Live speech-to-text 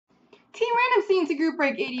Team Random C&C Group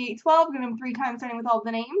Break 8812. Going to them 3 times, starting with all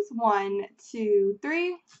the names. 1, 2,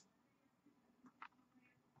 3.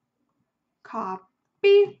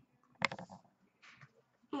 Copy.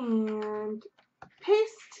 And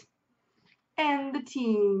paste. And the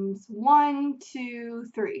teams. 1, 2,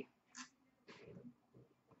 3.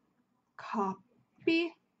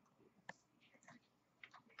 Copy.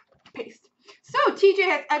 Paste. So TJ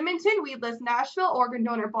has Edmonton, Weedless Nashville, Oregon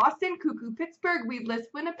Donor Boston, Cuckoo Pittsburgh, Weedless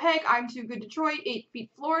Winnipeg, I'm Too Good Detroit, 8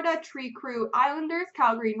 Feet Florida, Tree Crew Islanders,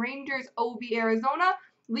 Calgary Rangers, OV Arizona,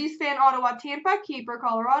 Leafs Fan Ottawa Tampa, Keeper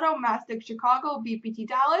Colorado, Mastic Chicago, BPT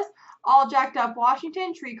Dallas, All Jacked Up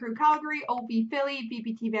Washington, Tree Crew Calgary, OV Philly,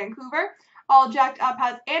 BPT Vancouver, All Jacked Up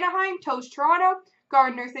has Anaheim, Toast Toronto,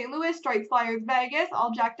 Gardner St. Louis, Stripes Flyers Vegas,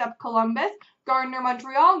 All Jacked Up Columbus, Gardner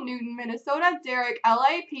Montreal, Newton Minnesota, Derek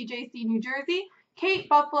LA, PJC New Jersey, Kate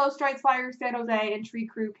Buffalo, Stripes Flyers San Jose, and Tree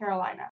Crew Carolina.